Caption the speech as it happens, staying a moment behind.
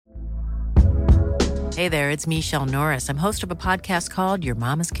Hey there, it's Michelle Norris. I'm host of a podcast called Your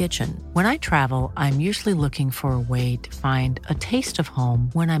Mama's Kitchen. When I travel, I'm usually looking for a way to find a taste of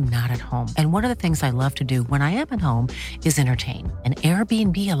home when I'm not at home. And one of the things I love to do when I am at home is entertain. And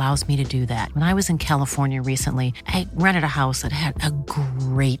Airbnb allows me to do that. When I was in California recently, I rented a house that had a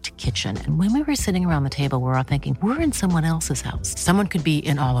great kitchen. And when we were sitting around the table, we were all thinking, we're in someone else's house. Someone could be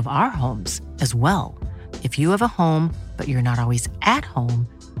in all of our homes as well. If you have a home, but you're not always at home,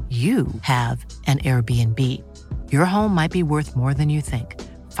 you have an Airbnb. Your home might be worth more than you think.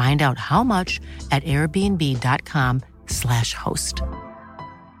 Find out how much at airbnb.com/host.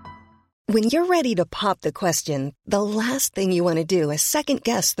 When you're ready to pop the question, the last thing you want to do is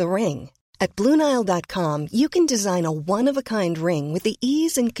second-guess the ring. At BlueNile.com, you can design a one-of-a-kind ring with the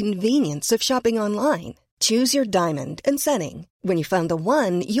ease and convenience of shopping online. Choose your diamond and setting. When you find the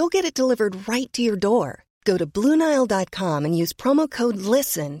one, you'll get it delivered right to your door. Go to BlueNile.com and use promo code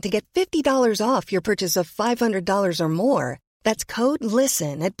LISTEN to get $50 off your purchase of $500 or more. That's code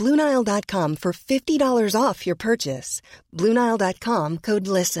LISTEN at BlueNile.com for $50 off your purchase. BlueNile.com, code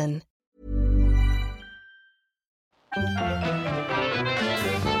LISTEN.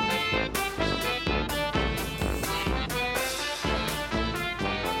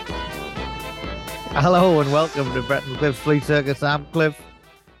 Hello and welcome to Brett and Cliff's Flea Circus. I'm Cliff.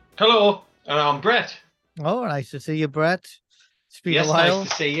 Hello, and I'm Brett. Oh, nice to see you, Brett. It's been yes, a while. Nice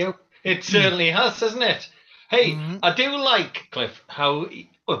to see you. It certainly has, hasn't it? Hey, I do like, Cliff, how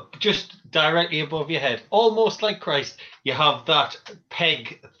just directly above your head, almost like Christ, you have that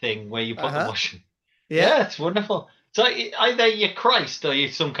peg thing where you put the washing. Yeah, it's wonderful. So either you're Christ or you're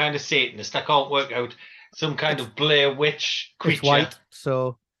some kind of Satanist. I can't work out. Some kind of Blair Witch creature. It's white,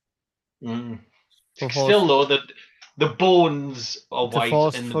 so... Still, though, the bones are white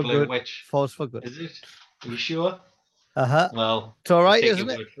in the Blair Witch. Force for good. Is it? Are you sure? Well, it's all right, isn't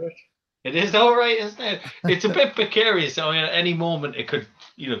it? It is all right, isn't it? It's a bit precarious. I mean, at any moment, it could,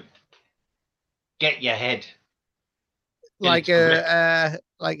 get your head. Like a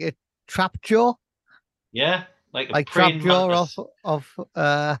trap jaw? Yeah, like trap jaw of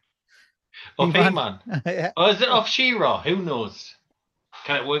He-Man. Yeah. Or is it off She-Ra? Who knows?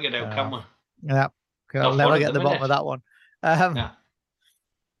 Can't work it out, can we? Yeah. I'll never get the bottom of that one.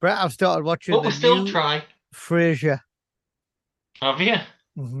 Brett, I've started watching but we'll still try. Frasier. Have you?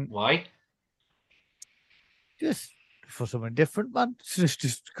 Mm-hmm. Why? Just for something different, man. Just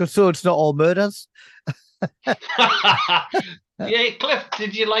because so it's not all murders. Yeah, Cliff,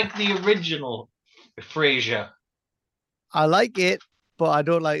 did you like the original Frasier? I like it, but I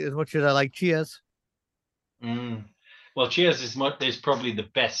don't like it as much as I like Cheers. Well, Cheers is probably the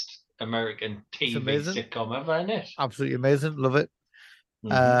best American TV sitcom ever, isn't it? Absolutely amazing. Love it.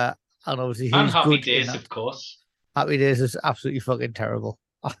 And obviously he's Happy good Days, of course. Happy Days is absolutely fucking terrible.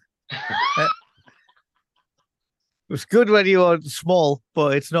 It was good when you were small,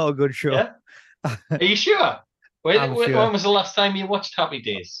 but it's not a good show. Yeah? Are you sure? When was the last time you watched Happy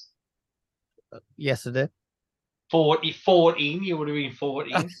Days? Yesterday. 14, you would have been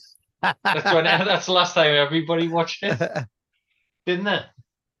 14. That's the last time everybody watched it, didn't they?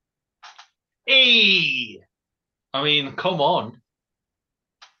 Hey! I mean, come on.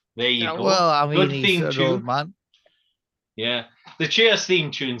 There you go. Well, I mean, good he's theme an tune, old man. Yeah, the Cheers theme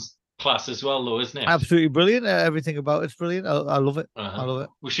tune's class as well, though, isn't it? Absolutely brilliant. Everything about it's brilliant. I love it. I love it.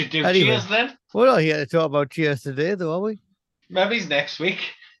 We should do Cheers then. We're not here to talk about Cheers today, though, are we? Maybe it's next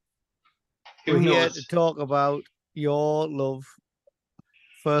week. We're here to talk about your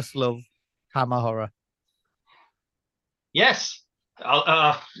first love, Hammer Horror. Yes,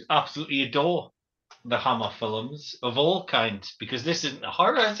 I absolutely adore the Hammer films of all kinds, because this isn't a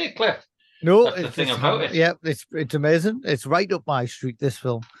horror, is it, Cliff? No, that's the thing about it. Yeah, it's amazing. It's right up my street, this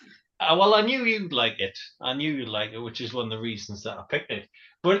film. Well, I knew you'd like it. Which is one of the reasons that I picked it.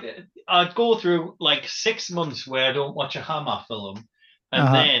 But I'd go through like 6 months where I don't watch a Hammer film,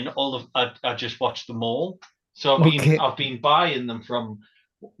 and then I just watch them all. So I've been buying them from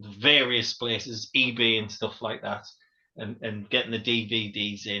various places, eBay and stuff like that, and getting the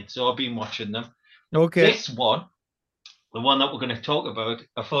DVDs in. So I've been watching them. Okay. This one, the one that we're going to talk about,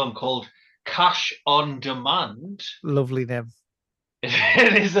 a film called Cash on Demand. Lovely name.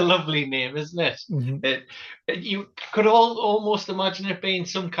 It is a lovely name, isn't it? Mm-hmm. You could almost imagine it being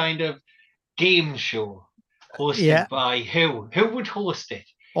some kind of game show hosted by who? Who would host it?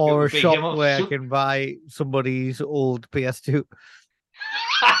 Or a shop where I can buy somebody's old PS2.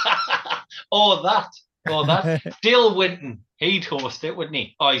 or that. Dale Winton, he'd host it, wouldn't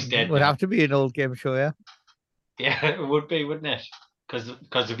he? Oh, he's dead. It would have to be an old game show, yeah? Yeah, it would be, wouldn't it?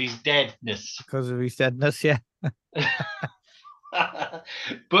 Because of his deadness. Because of his deadness, yeah.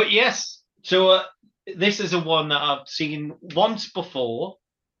 But yes, so this is a one that I've seen once before,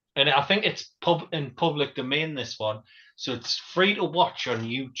 and I think it's in public domain. This one, so it's free to watch on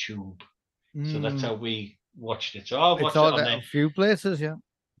YouTube. So that's how we watched it. So I watched it on there. A few places, yeah.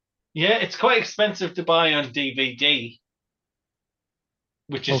 Yeah, it's quite expensive to buy on DVD,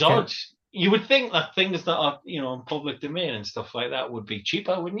 which is odd. You would think that things that are, in public domain and stuff like that would be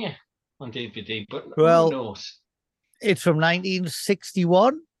cheaper, wouldn't you, on DVD? But who knows? It's from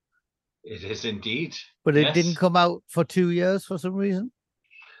 1961. It is indeed. But it didn't come out for 2 years for some reason.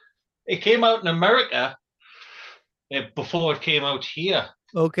 It came out in America before it came out here.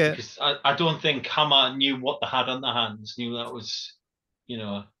 Okay. Because I don't think Hammer knew what they had on their hands, knew that was,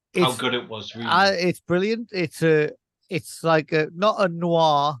 how good it was. Really. It's brilliant. It's like not a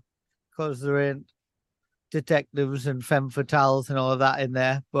noir, because there ain't detectives and femme fatales and all of that in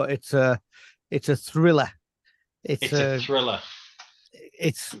there, but it's a thriller. It's a thriller.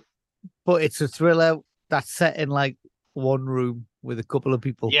 It's a thriller that's set in like one room with a couple of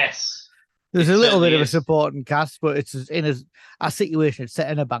people. Yes. There's a little bit of a supporting cast, but it's in a situation. It's set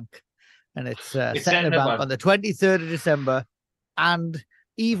in a bank, and it's set in a bank on the 23rd of December. And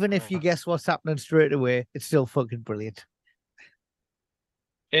even if you guess what's happening straight away, it's still fucking brilliant.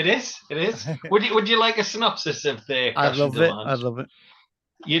 It is. Would you like a synopsis of the Cash and Demand? I'd love it.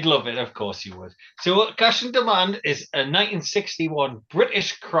 You'd love it, of course you would. So Cash and Demand is a 1961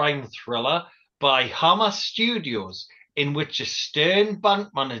 British crime thriller by Hammer Studios, in which a stern bank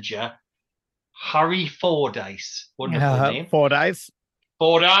manager, Harry Fordyce, wonderful name. Fordyce,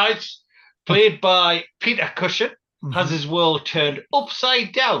 played by Peter Cushing, has his world turned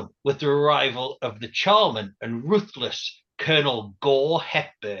upside down with the arrival of the charming and ruthless Colonel Gore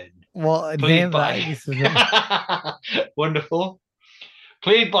Hepburn. What a name that is. Wonderful.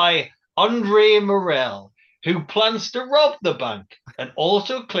 Played by Andre Morel, who plans to rob the bank and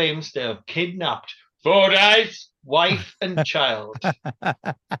also claims to have kidnapped Fordyce's wife and child.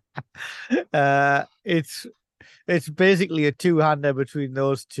 It's basically a two-hander between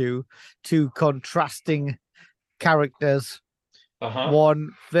those two contrasting characters.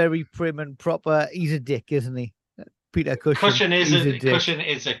 One very prim and proper. He's a dick, isn't he? Peter Cushing. Cushing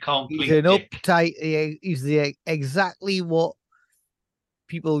is a complete. He's an dick. Uptight. He's exactly what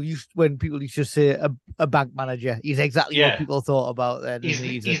people used to say a bank manager. He's exactly what people thought about then.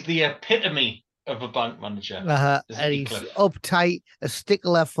 He's the epitome of a bank manager. And he's uptight, a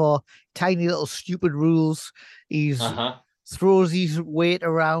stickler for tiny little stupid rules. He's throws his weight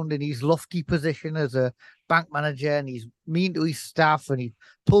around in his lofty position as a bank manager, and he's mean to his staff, and he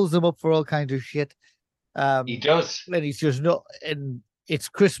pulls them up for all kinds of shit. He does. And he's just not. And it's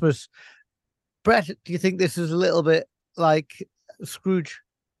Christmas. Brett, do you think this is a little bit like Scrooge?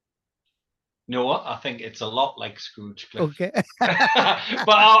 You know what? I think it's a lot like Scrooge. Cliff. Okay. But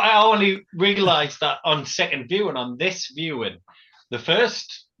I only realised that on second viewing, on this viewing, the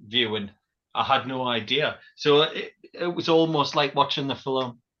first viewing, I had no idea. So it was almost like watching the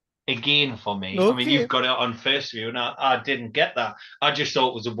film again for me. Okay. I mean, you've got it on first view, and I didn't get that. I just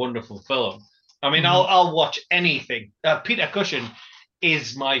thought it was a wonderful film. I mean, I'll watch anything. Peter Cushing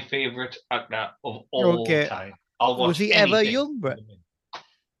is my favourite actor of all time. I'll watch. Was he anything. ever young, Brett?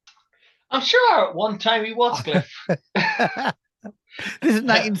 I'm sure at one time he was, Cliff. This is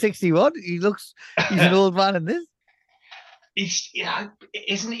 1961. He's an old man in this.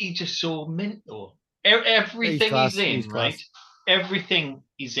 Isn't he just so mint though? Everything he's in, right? Everything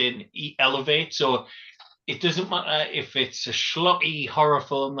he's in, he elevates. So it doesn't matter if it's a schlocky horror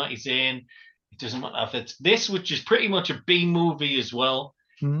film that he's in. It doesn't matter if it's this, which is pretty much a B movie as well.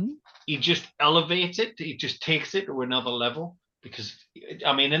 Mm-hmm. He just elevates it. He just takes it to another level. Because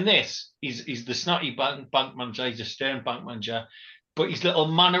I mean, in this, he's the snotty bank manager. He's a stern bank manager, but his little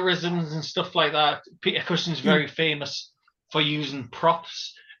mannerisms and stuff like that. Peter Cushing's very famous for using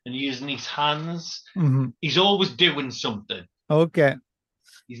props and using his hands. Mm-hmm. He's always doing something. Okay.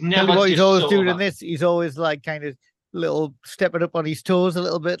 He's never. What he's always doing in this, he's always like kind of little stepping up on his toes a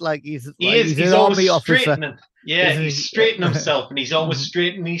little bit, like he's an army officer. Yeah, he's straightening himself, and he's always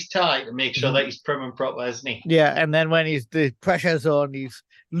straightening his tie to make sure that he's prim and proper, isn't he? Yeah, and then when the pressure's on, he's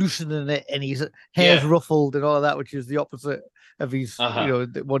loosening it, and his hair's ruffled and all of that, which is the opposite of his,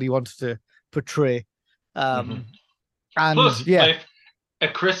 what he wants to portray. And plus, a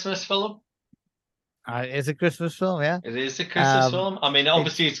Christmas film. It's a Christmas film, yeah. It is a Christmas film. I mean,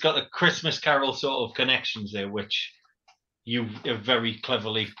 obviously, it's got the Christmas Carol sort of connections there, which you have very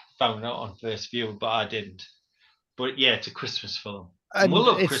cleverly found out on first view, but I didn't. But yeah, it's a Christmas film. And we'll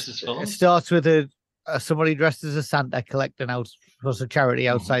love Christmas films. It starts with somebody dressed as a Santa collecting out for a charity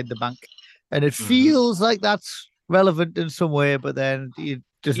outside the bank, and it feels like that's relevant in some way, but then it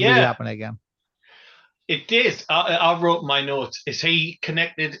doesn't really happen again. It is. I wrote my notes. Is he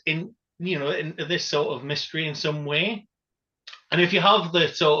connected into this sort of mystery in some way? And if you have the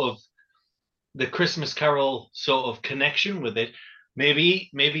sort of the Christmas Carol sort of connection with it, maybe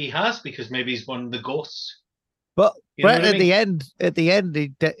he has, because maybe he's one of the ghosts. But Brett, at the end,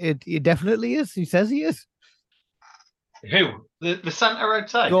 he definitely is. He says he is. Who? The Santa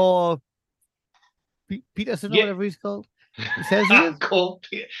outside? Or Peterson, or whatever he's called. He says he is.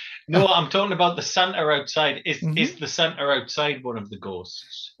 No, I'm talking about the Santa outside. Is the Santa outside one of the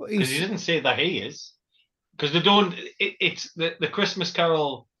ghosts? Because he didn't say that he is. Because they don't. It's the Christmas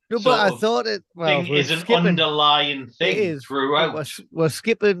Carol. No, but I thought it is an underlying thing throughout. We're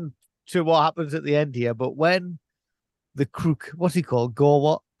skipping to what happens at the end here, but when the crook, what's he called? Gore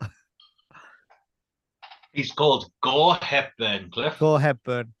what? He's called Gore Hepburn, Cliff. Gore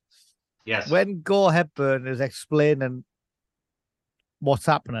Hepburn. Yes. When Gore Hepburn is explaining what's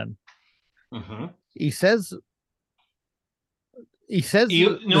happening, he says he says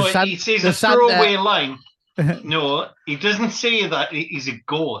a throwaway line. No, he doesn't say that he's a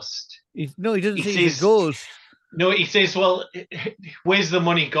ghost. He doesn't say he's a ghost. No, he says, well, where's the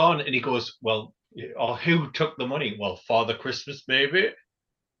money gone? And he goes, well, or who took the money? Well, Father Christmas, maybe.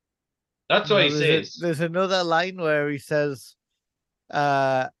 That's what he says. There's another line where he says,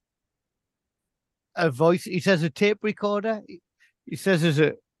 a voice. He says a tape recorder. He says, "Is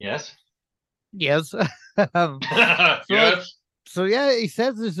it?" Yes. Yes. Yes. So yeah, he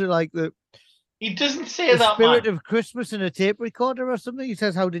says this is like the. He doesn't say that. Spirit of Christmas in a tape recorder or something. He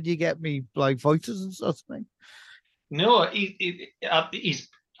says, "How did you get me like voices and something?" No, he's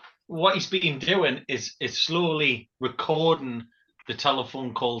what he's been doing is slowly recording the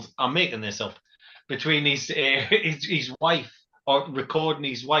telephone calls. I'm making this up between his wife, or recording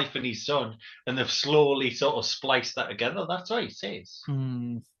his wife and his son, and they've slowly sort of spliced that together. That's what he says.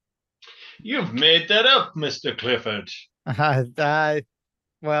 You've made that up, Mr. Clifford.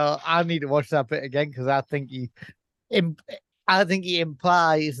 Well, I need to watch that bit again, because I think he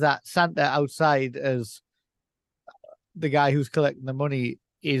implies that Santa outside, as the guy who's collecting the money,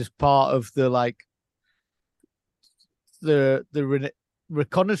 is part of the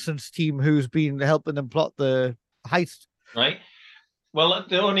reconnaissance team who's been helping them plot the heist. Right. Well,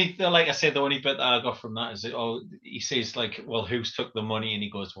 like I said, the only bit that I got from that is he says like, well, who's took the money? And he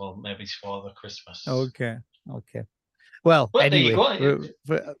goes, well, maybe it's Father Christmas. Okay. Well, anyway,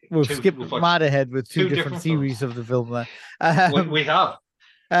 we've skipped mad ahead with two different series films of the film there. We have.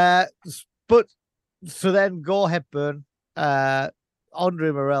 But so then Gore Hepburn,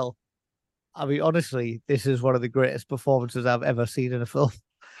 Andre Morel. I mean, honestly, this is one of the greatest performances I've ever seen in a film.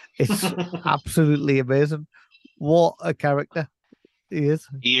 It's absolutely amazing. What a character he is.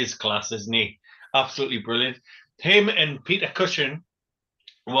 He is class, isn't he? Absolutely brilliant. Him and Peter Cushing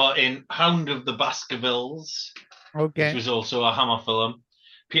were in Hound of the Baskervilles. Okay. Which was also a Hammer film.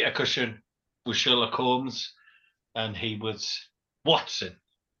 Peter Cushing was Sherlock Holmes, and he was Watson.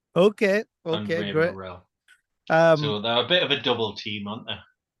 Okay, great. So they're a bit of a double team, aren't they?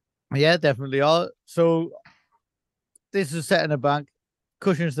 Yeah, definitely are. So this is set in a bank.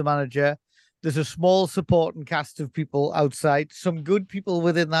 Cushing's the manager. There's a small supporting cast of people outside. Some good people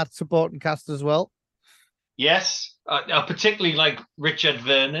within that supporting cast as well. Yes, I particularly like Richard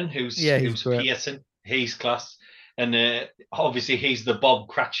Vernon, who's Pearson. He's class. And obviously, he's the Bob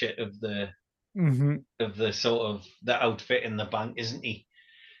Cratchit of the sort of the outfit in the bank, isn't he?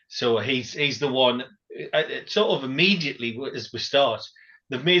 So he's the one. Sort of immediately as we start,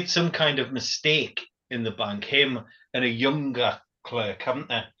 they've made some kind of mistake in the bank. Him and a younger clerk, haven't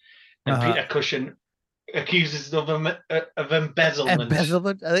they? And Peter Cushing accuses them of embezzlement.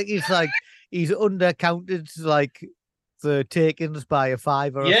 Embezzlement. I think he's undercounted the takings by a $5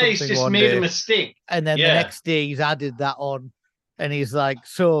 or something. Yeah, he's just made a mistake. And then the next day he's added that on, and he's like,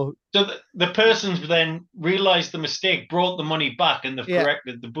 so the person's then realized the mistake, brought the money back, and they've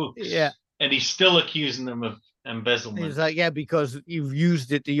corrected the books. Yeah. And he's still accusing them of embezzlement. He's like, yeah, because you've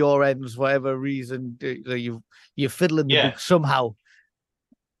used it to your ends, whatever reason, you're fiddling the book somehow.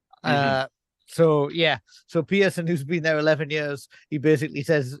 So Pearson, who's been there 11 years, he basically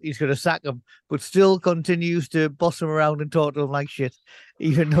says he's going to sack him, but still continues to boss him around and talk to him like shit.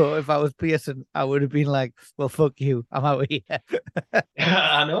 Even though if I was Pearson, I would have been like, well, fuck you, I'm out of here.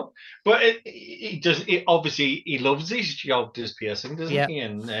 I know. But obviously he loves his job, does Pearson, doesn't he?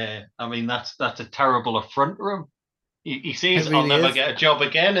 And I mean, that's a terrible affront to him. He says, really, I'll never get a job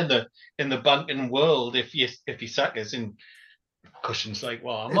again in the banking world if you sack us. And Cushing's like,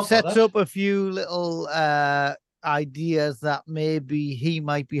 well, I'm not. It sets up a few little ideas that maybe he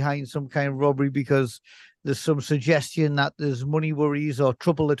might be behind some kind of robbery, because there's some suggestion that there's money worries or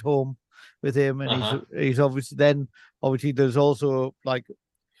trouble at home with him, and he's obviously there's also like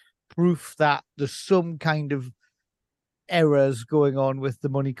proof that there's some kind of errors going on with the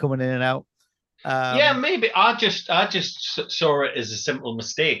money coming in and out. Yeah, maybe I just saw it as a simple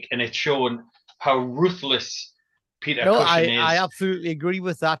mistake, and it's shown how ruthless Peter Cushing is. I absolutely agree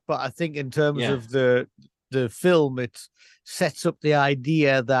with that, but I think in terms of the film, it sets up the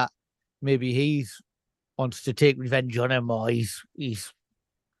idea that maybe he wants to take revenge on him, or he's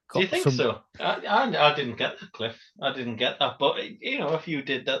do you think so? I didn't get that, Cliff. I didn't get that. But if you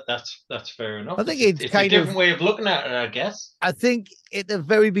did that, that's fair enough. I think it's kind a different way of looking at it, I guess. I think at the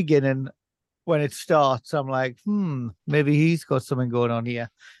very beginning, when it starts, I'm like, maybe he's got something going on here,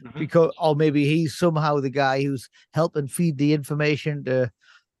 or maybe he's somehow the guy who's helping feed the information to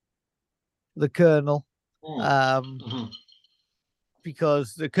the Colonel,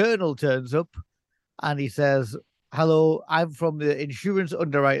 because the Colonel turns up and he says, "Hello, I'm from the insurance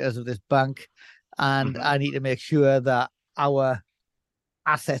underwriters of this bank, and I need to make sure that our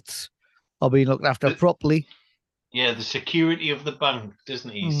assets are being looked after properly." Yeah, the security of the bank,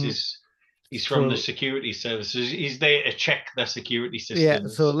 doesn't he? He's from the security services. He's there to check the security systems. Yeah,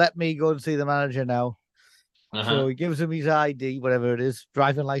 so let me go and see the manager now. So he gives him his ID, whatever it is,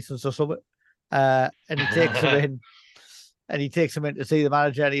 driving license or something, and he takes him in. And he takes him in to see the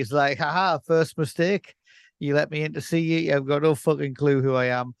manager, and he's like, "Haha, first mistake. You let me in to see you. I've got no fucking clue who I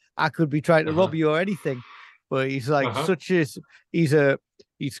am. I could be trying to rob you or anything." But he's like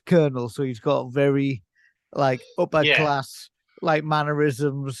he's Colonel, so he's got very like upper class like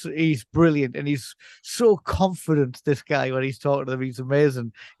mannerisms. He's brilliant, and he's so confident. This guy, when he's talking to them, he's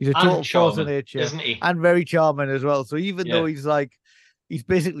amazing. He's a total force of nature, isn't he? And very charming as well. So even though he's he's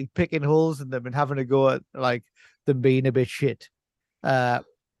basically picking holes in them and having to go at like them being a bit shit, and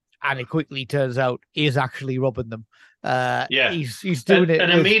it quickly turns out he's actually robbing them. He's doing it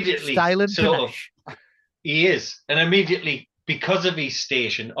and immediately style and panache. He is, and immediately because of his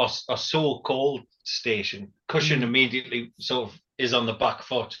station, or so-called station, Cushing immediately sort of is on the back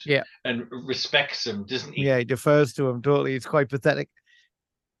foot, and respects him, doesn't he? Yeah, he defers to him totally. It's quite pathetic.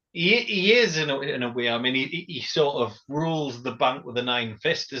 He is in a way. I mean, he sort of rules the bank with an iron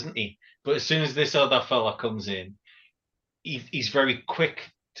fist, doesn't he? But as soon as this other fella comes in, he's very quick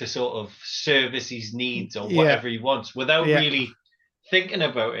to sort of service his needs or whatever he wants without really thinking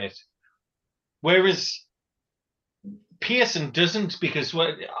about it. Whereas Pearson doesn't, because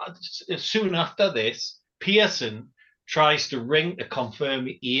soon after this, Pearson tries to ring to confirm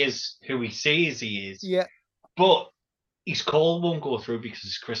he is who he says he is. Yeah. But his call won't go through because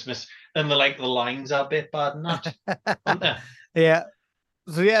it's Christmas, and the lines are a bit bad and that, aren't they? Yeah.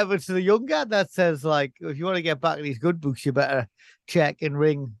 So but the young guy that says like, if you want to get back in these good books, you better check and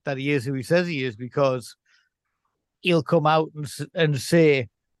ring that he is who he says he is, because he'll come out and say,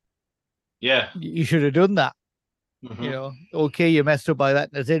 you should have done that. Okay, you messed up by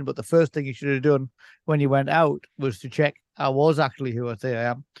letting us in, but the first thing you should have done when you went out was to check I was actually who I say I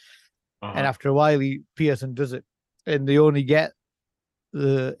am. And after a while, Pearson does it, and they only get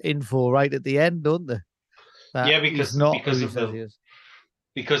the info right at the end, don't they?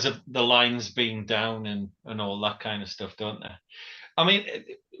 Because of the lines being down and all that kind of stuff, don't they? I mean,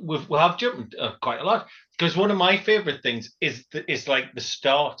 we have jumped quite a lot, because one of my favorite things is like the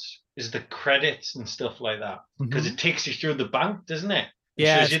start, is the credits and stuff like that, because it takes you through the bank, doesn't it?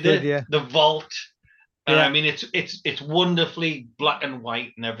 Yeah, shows you the vault. And I mean, it's wonderfully black and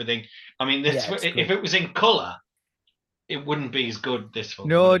white and everything. I mean, if it was in color, it wouldn't be as good. This film.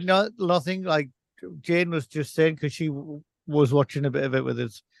 No, nothing. Like Jane was just saying, because she was watching a bit of it with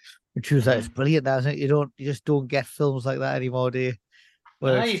us, and she was like, "It's brilliant, isn't it? You just don't get films like that anymore, do you?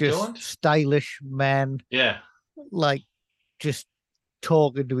 Where it's just stylish men, like just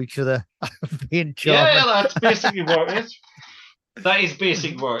talking to each other, being charming." Yeah, that's basically what it is. That is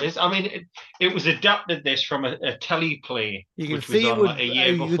basically what it is. I mean, it was adapted this from a teleplay. You can see a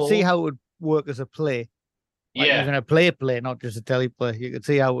year before. You can see how it would work as a play. Like you're going to play a play, not just a teleplay. You can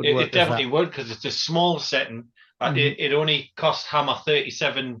see how it would work. It definitely would, because it's a small setting. It only cost Hammer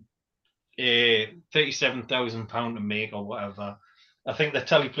 £37,000 to make, or whatever. I think the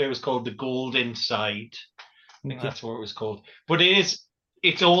teleplay was called The Gold Inside. I think that's what it was called. But it's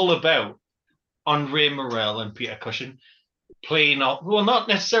all about Andre Morel and Peter Cushing playing up. Well, not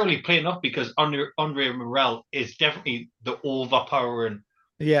necessarily playing up, because Andre Morel is definitely the overpowering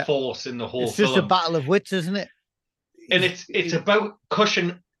force in the whole film. It's just a battle of wits, isn't it? And it's about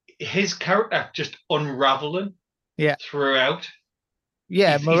Cushing, his character just unraveling throughout.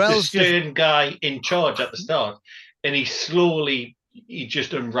 Yeah, Morel's he's the stern guy in charge at the start, and he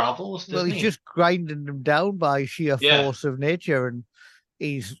just unravels. He's just grinding them down by sheer force of nature, and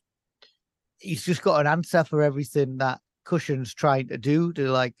he's he's just got an answer for everything that Cushion's trying to do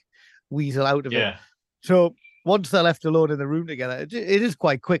to like weasel out of it. So once they're left alone in the room together, it is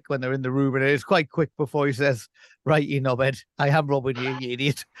quite quick when they're in the room, and it is quite quick before he says, "Right, you knobhead, I am robbing you, you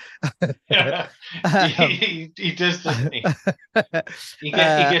idiot." Yeah, he does, doesn't he? He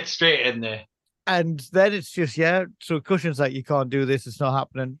gets straight in there. And then it's just, so Cushion's like, "You can't do this, it's not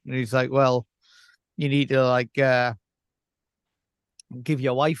happening." And he's like, "Well, you need to like give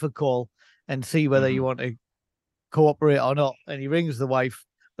your wife a call and see whether you want to cooperate or not." And he rings the wife,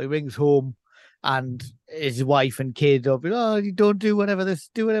 he rings home, and his wife and kid are, "Oh, you don't do whatever they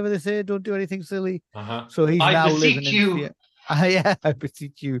say, don't do anything silly." So he's now living in fear. Yeah, I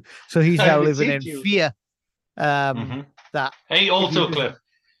beseech you. So he's now living in fear. That hey, also Cliff,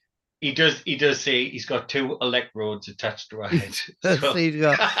 he does say he's got 2 electrodes attached to it. So he's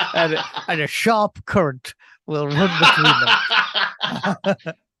got, and a sharp current will run between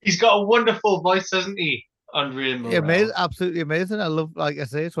them. He's got a wonderful voice, hasn't he? Andrea Morel. Amazing, absolutely amazing. I love, like I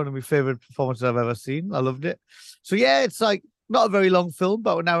say, it's one of my favorite performances I've ever seen. I loved it. So yeah, it's like not a very long film,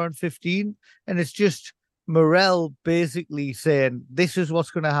 about an hour and 15, and it's just Morel basically saying, "This is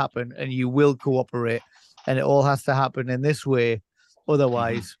what's going to happen, and you will cooperate, and it all has to happen in this way.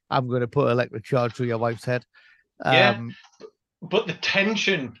 Otherwise, I'm going to put electric charge through your wife's head." But the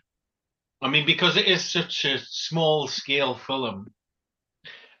tension, I mean, because it is such a small scale film,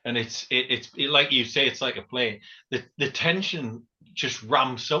 and it's like you say, it's like a play. The tension just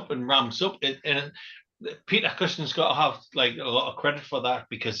ramps up and ramps up, and Peter Cushion's got to have like a lot of credit for that,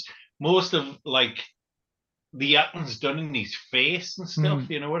 because most of like the acting's done in his face and stuff.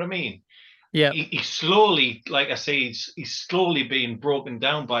 You know what I mean? Yeah. He's slowly, like I say, he's slowly being broken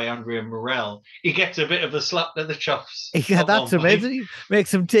down by Andrea Morel. He gets a bit of a slap to the chops. Yeah, that's amazing. He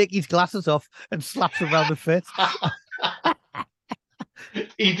makes him take his glasses off and slaps him around the face.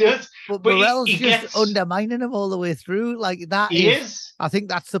 He does. But Morel's just undermining him all the way through. Like that is. I think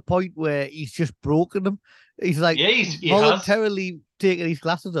that's the point where he's just broken him. He's like he voluntarily taking his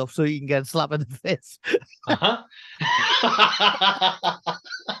glasses off so he can get a slap in the face.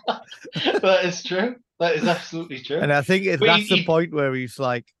 That is true. That is absolutely true. And I think that's the point where he's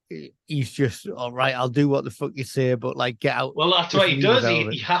like, he's just, "All right, I'll do what the fuck you say, but like get out." Well, that's what he does.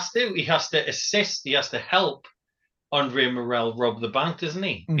 He has to assist. He has to help Andrea Morel rob the bank, doesn't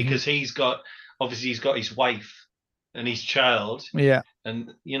he? Because he's got his wife and his child. Yeah.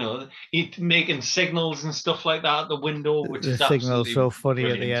 And he's making signals and stuff like that at the window, which the is signal's so funny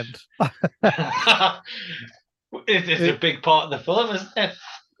brilliant. At the end. It's a big part of the film, isn't it?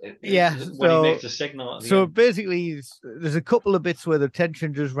 Yeah. When he makes a signal at the end. Basically, there's a couple of bits where the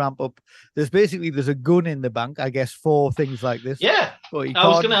tension just ramp up. There's a gun in the bank, I guess, for things like this. Yeah. I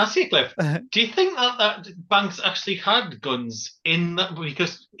was going to ask you, Cliff, do you think that banks actually had guns in that?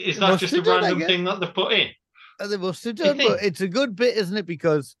 Because is that just a random thing that they put in? They must have done, but it's a good bit, isn't it?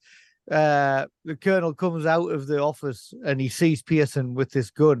 Because the colonel comes out of the office and he sees Pearson with this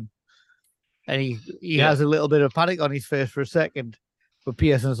gun, and he has a little bit of panic on his face for a second. But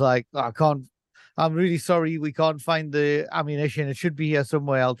Pearson's like, "I'm really sorry, we can't find the ammunition. It should be here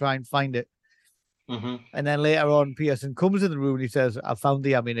somewhere. I'll try and find it." And then later on, Pearson comes in the room and he says, "I found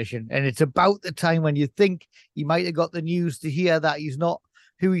the ammunition." And it's about the time when you think he might have got the news to hear that he's not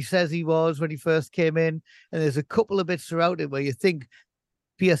who he says he was when he first came in. And there's a couple of bits throughout it where you think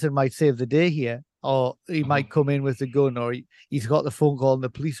Pearson might save the day here, or he might come in with the gun, or he's got the phone call and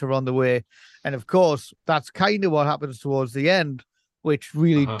the police are on the way. And of course, that's kind of what happens towards the end, which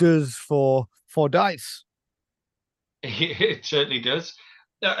really does for Dice. It certainly does.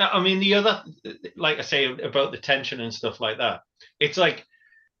 I mean, the other, like I say, about the tension and stuff like that, it's like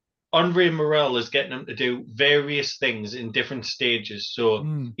Andrea Morel is getting him to do various things in different stages. So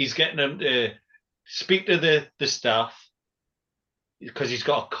he's getting him to speak to the staff, because he's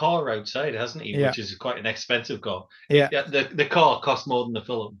got a car outside, hasn't he? Yeah. Which is quite an expensive car. Yeah. The car costs more than the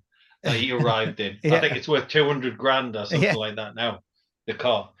film that he arrived in. I think it's worth $200,000 or something like that now, the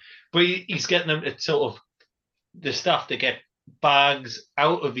car. But he's getting them to sort of, the staff to get bags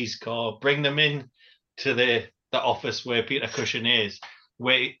out of his car, bring them in to the office where Peter Cushing is,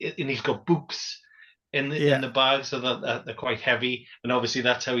 and he's got books in the bags, so that they're quite heavy. And obviously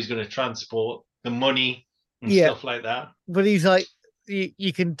that's how he's going to transport the money and stuff like that. But he's like,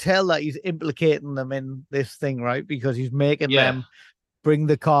 you can tell that he's implicating them in this thing, right? Because he's making them bring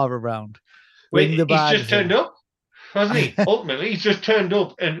the car around. He's just turned up, hasn't he? Ultimately, he's just turned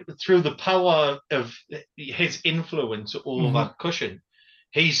up, and through the power of his influence over Cushing,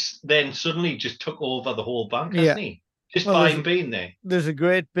 he's then suddenly just took over the whole bank, hasn't he? Just by him being there. There's a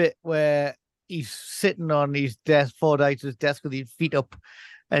great bit where he's sitting on his desk, Fordyce's desk, with his feet up,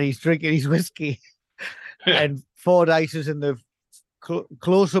 and he's drinking his whiskey, and Fordyce is in the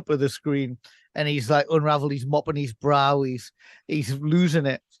close up of the screen, and he's like unraveled. He's mopping his brow. He's losing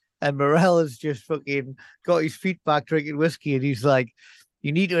it, and Morell has just fucking got his feet back drinking whiskey, and he's like,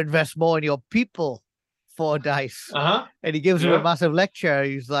 "You need to invest more in your people, Fordyce." And he gives him a massive lecture.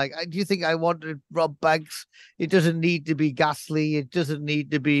 He's like, "Do you think I want to rob banks? It doesn't need to be ghastly. It doesn't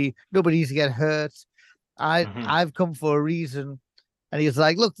need to be. Nobody needs to get hurt. I've come for a reason." And he's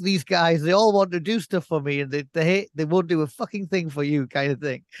like, "Look, these guys, they all want to do stuff for me, and they won't do a fucking thing for you," kind of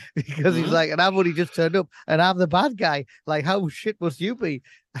thing. Because he's like, "And I've only just turned up, and I'm the bad guy. Like, how shit must you be?"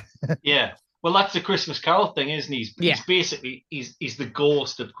 Yeah. Well, that's the Christmas Carol thing, isn't he? He's basically he's the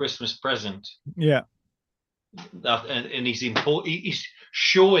ghost of Christmas Present. Yeah. And he's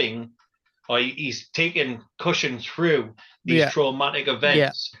showing, or he's taking Cushing through these traumatic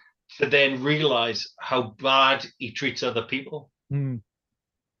events to then realize how bad he treats other people. And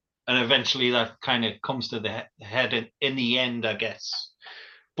eventually that kind of comes to the head in the end, I guess.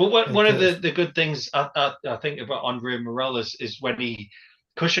 But one of the good things I think about Andre Morell is when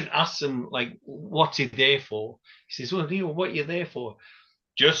Cushing asks him, like, what's he there for? He says, "Well, Leo, what are you there for?"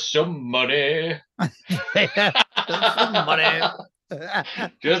 "Just some money." Just some money.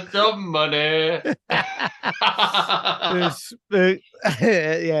 Just some money.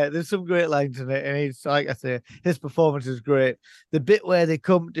 There's some great lines in it, and he's, like I say, his performance is great. The bit where they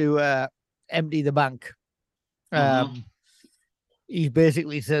come to empty the bank, he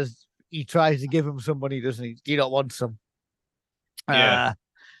basically says, he tries to give him some money, doesn't he? "Do you not want some?"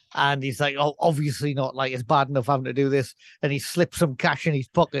 And he's like, "Oh, obviously not. Like, it's bad enough having to do this." And he slips some cash in his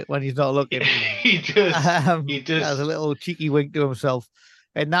pocket when he's not looking. He does. He does. Has a little cheeky wink to himself.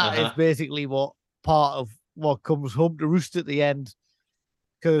 And that is basically what part of what comes home to roost at the end.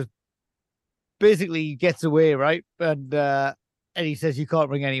 Because basically he gets away, right? And he says, "You can't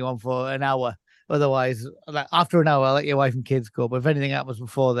bring anyone for an hour. Otherwise, like, after an hour, I'll let your wife and kids go. But if anything happens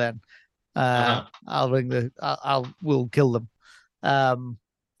before then, we'll kill them."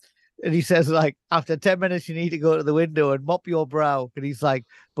 And he says, like, "After 10 minutes, you need to go to the window and mop your brow." And he's like,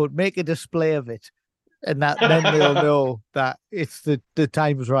 "But make a display of it. And that then they'll know that it's the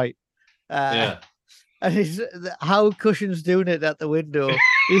time's right." And how Cushing's doing it at the window.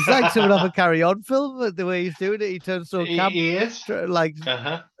 He's like someone off a Carry On film, but the way he's doing it, he turns so camp. He is. Like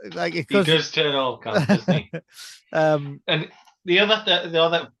he does turn all camp, doesn't he? And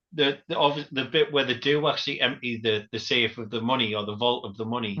the bit where they do actually empty the safe of the money, or the vault of the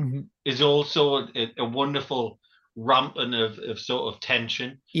money, is also a wonderful ramping of sort of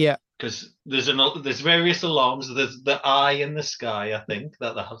tension. Yeah, because there's various alarms. There's the eye in the sky, I think,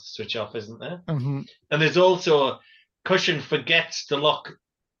 that they have to switch off, isn't there? And there's also Cushing forgets to lock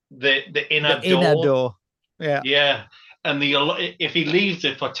the inner door. Yeah, and if he leaves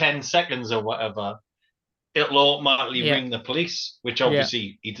it for 10 seconds or whatever, it'll automatically ring the police, which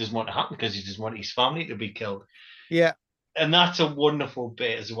obviously he doesn't want to happen because he doesn't want his family to be killed. Yeah. And that's a wonderful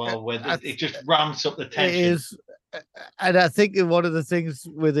bit as well, where it just ramps up the tension. It is. And I think one of the things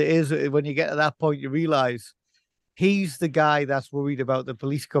with it is, when you get to that point, you realize he's the guy that's worried about the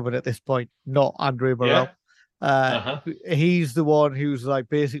police coming at this point, not Andre Morell. He's the one who's like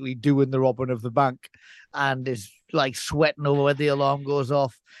basically doing the robbing of the bank and is like sweating over when the alarm goes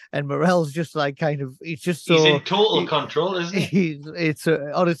off, and Morell's just like he's in total control, isn't he? It's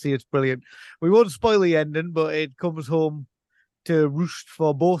honestly, it's brilliant. We won't spoil the ending, but it comes home to roost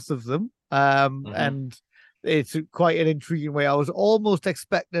for both of them, and it's quite an intriguing way. I was almost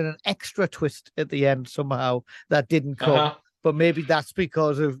expecting an extra twist at the end somehow that didn't come, but maybe that's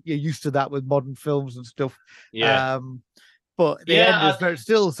because you're used to that with modern films and stuff. But the end is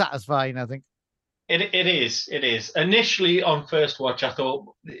still satisfying, I think. It is. Initially, on first watch, I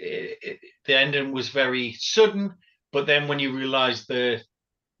thought the ending was very sudden, but then when you realise the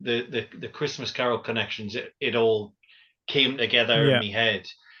Christmas Carol connections, it all came together in my head,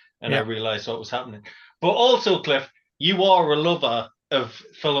 and I realised what was happening. But also, Cliff, you are a lover of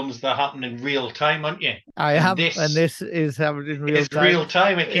films that happen in real time, aren't you? I am, and this is happening in real time. It's real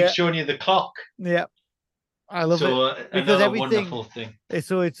time. It keeps showing you the clock. Yeah. I love it because everything. Wonderful thing.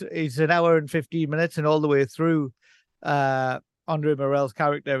 So it's an hour and 15 minutes, and all the way through, Andre Morell's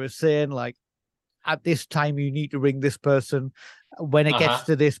character is saying, like, at this time you need to ring this person. When it gets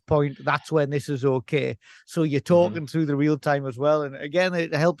to this point, that's when this is okay. So you're talking through the real time as well, and again,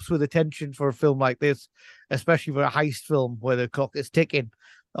 it helps with the tension for a film like this, especially for a heist film where the clock is ticking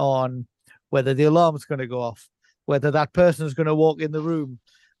on whether the alarm's going to go off, whether that person is going to walk in the room,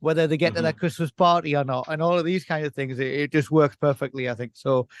 whether they get to that Christmas party or not, and all of these kind of things. It just works perfectly, I think.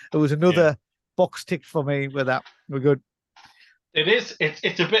 So it was another box ticked for me with that. We're good. It is.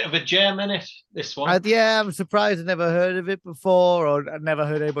 It's a bit of a gem in it. This one. Yeah, I'm surprised I never heard of it before, or I never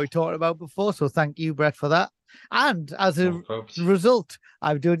heard anybody talking about it before. So thank you, Brett, for that. And as a result,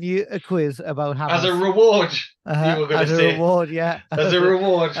 I've done you a quiz about hammers. As a reward, you were going to say. As a reward, yeah. As a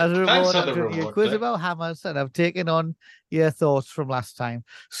reward. As a reward, I've done you a quiz about hammers, and I've taken on your thoughts from last time.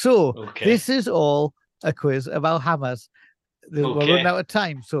 So this is all a quiz about hammers. We're running out of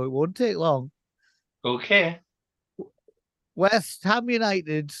time, so it won't take long. Okay. West Ham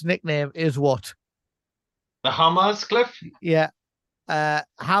United's nickname is what? The Hammers, Cliff? Yeah.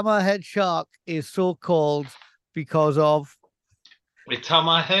 Hammerhead Shark is so called because of... It's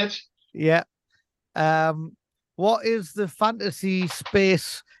Hammerhead? Yeah. What is the fantasy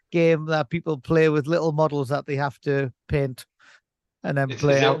space game that people play with little models that they have to paint and then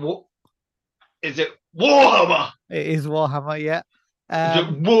play out? Is it Warhammer? It is Warhammer, yeah. Is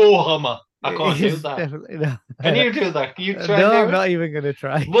it Warhammer? I can't do that. Definitely not. Can you do that? Can you try? No, I'm not even going to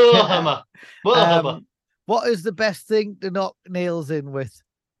try. Warhammer. Warhammer. What is the best thing to knock nails in with?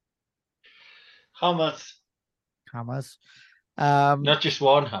 Hammers. Hammers. Not just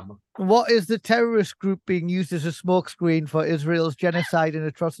one hammer. What is the terrorist group being used as a smokescreen for Israel's genocide and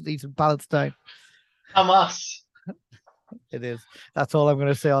atrocities in Palestine? Hamas. It is. That's all I'm going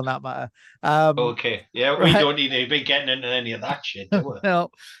to say on that matter. Okay. Yeah, we don't need to be getting into any of that shit, do we?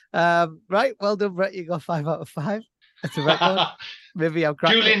 No. Right. Well done, Brett. You got 5 out of 5. That's a record. Maybe I'm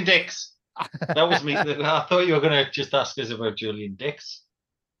cracking. Julian Dix. That was me. I thought you were going to just ask us about Julian Dix.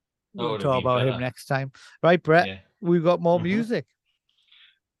 We'll talk about him next time. Right, Brett. Yeah. We've got more music.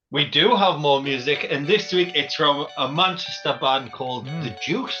 We do have more music. And this week it's from a Manchester band called The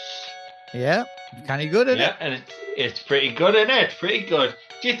Juice. Yeah. Kind of good, isn't it? Yeah, and it's pretty good, isn't it? Pretty good.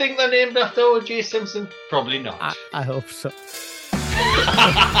 Do you think they're named after O.J. Simpson? Probably not. I hope so.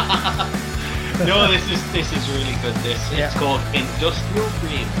 No, this is really good. It's called Industrial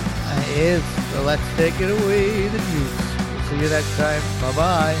Dreams. It is. So let's take it away, The Juice. We'll see you next time.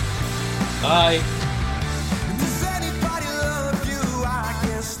 Bye-bye. Bye. Does anybody love you? I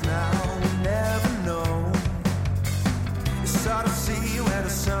guess now we'll never know. You sort of see where the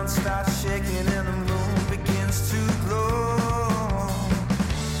sun starts shaking and the moon begins to glow.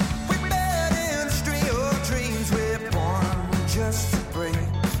 We met industrial dreams, we're born just to break.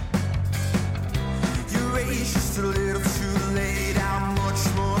 You race just a little too late. How much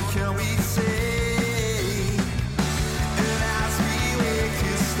more can we say? And as we wake,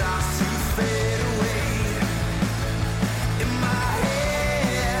 it starts to fade away. In my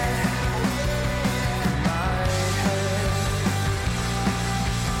head, my head.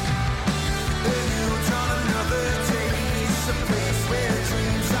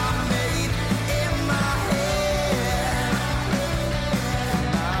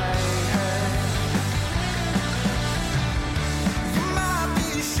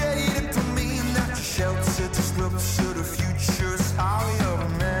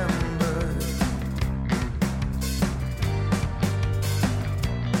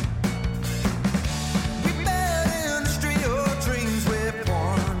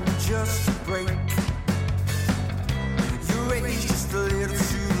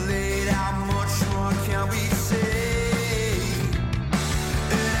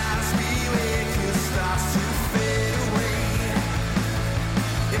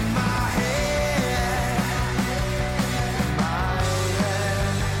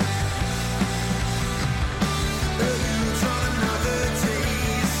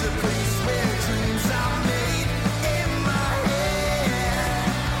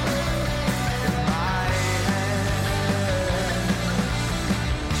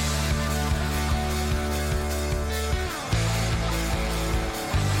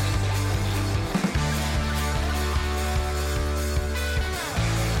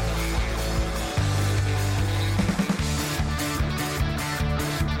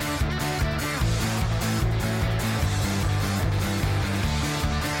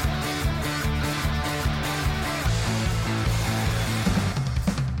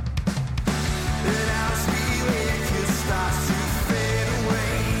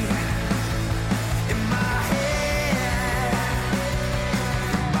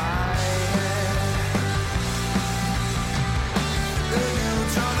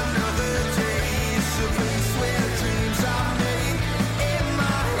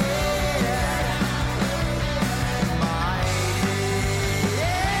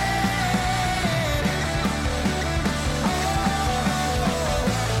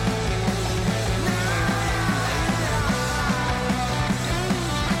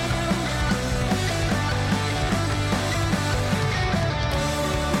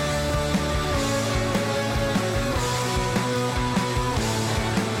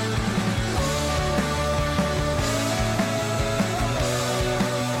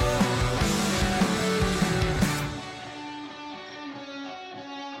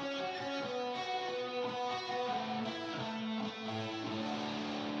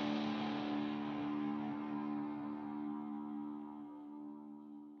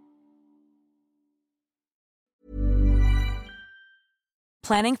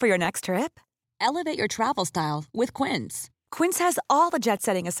 Planning for your next trip? Elevate your travel style with Quince. Quince has all the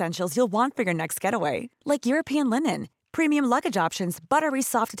jet-setting essentials you'll want for your next getaway, like European linen, premium luggage options, buttery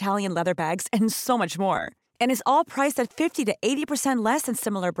soft Italian leather bags, and so much more. And is all priced at 50 to 80% less than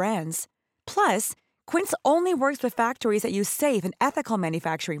similar brands. Plus, Quince only works with factories that use safe and ethical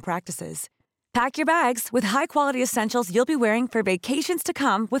manufacturing practices. Pack your bags with high-quality essentials you'll be wearing for vacations to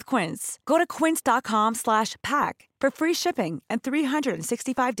come with Quince. Go to quince.com/pack for free shipping and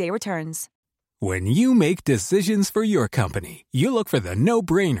 365-day returns. When you make decisions for your company, you look for the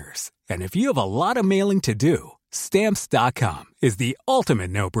no-brainers. And if you have a lot of mailing to do, Stamps.com is the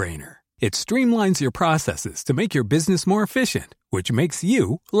ultimate no-brainer. It streamlines your processes to make your business more efficient, which makes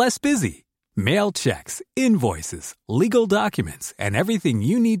you less busy. Mail checks, invoices, legal documents, and everything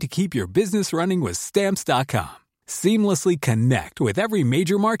you need to keep your business running with Stamps.com. Seamlessly connect with every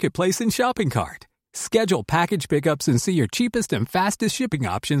major marketplace and shopping cart. Schedule package pickups and see your cheapest and fastest shipping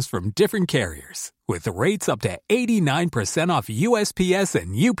options from different carriers, with rates up to 89% off USPS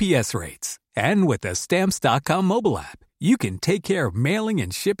and UPS rates. And with the Stamps.com mobile app, you can take care of mailing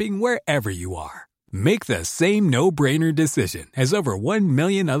and shipping wherever you are. Make the same no-brainer decision as over 1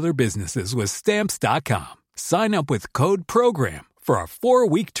 million other businesses with Stamps.com. Sign up with code PROGRAM for a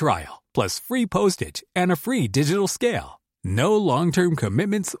 4-week trial, plus free postage and a free digital scale. No long-term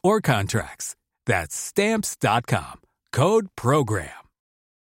commitments or contracts. That's Stamps.com. Code PROGRAM.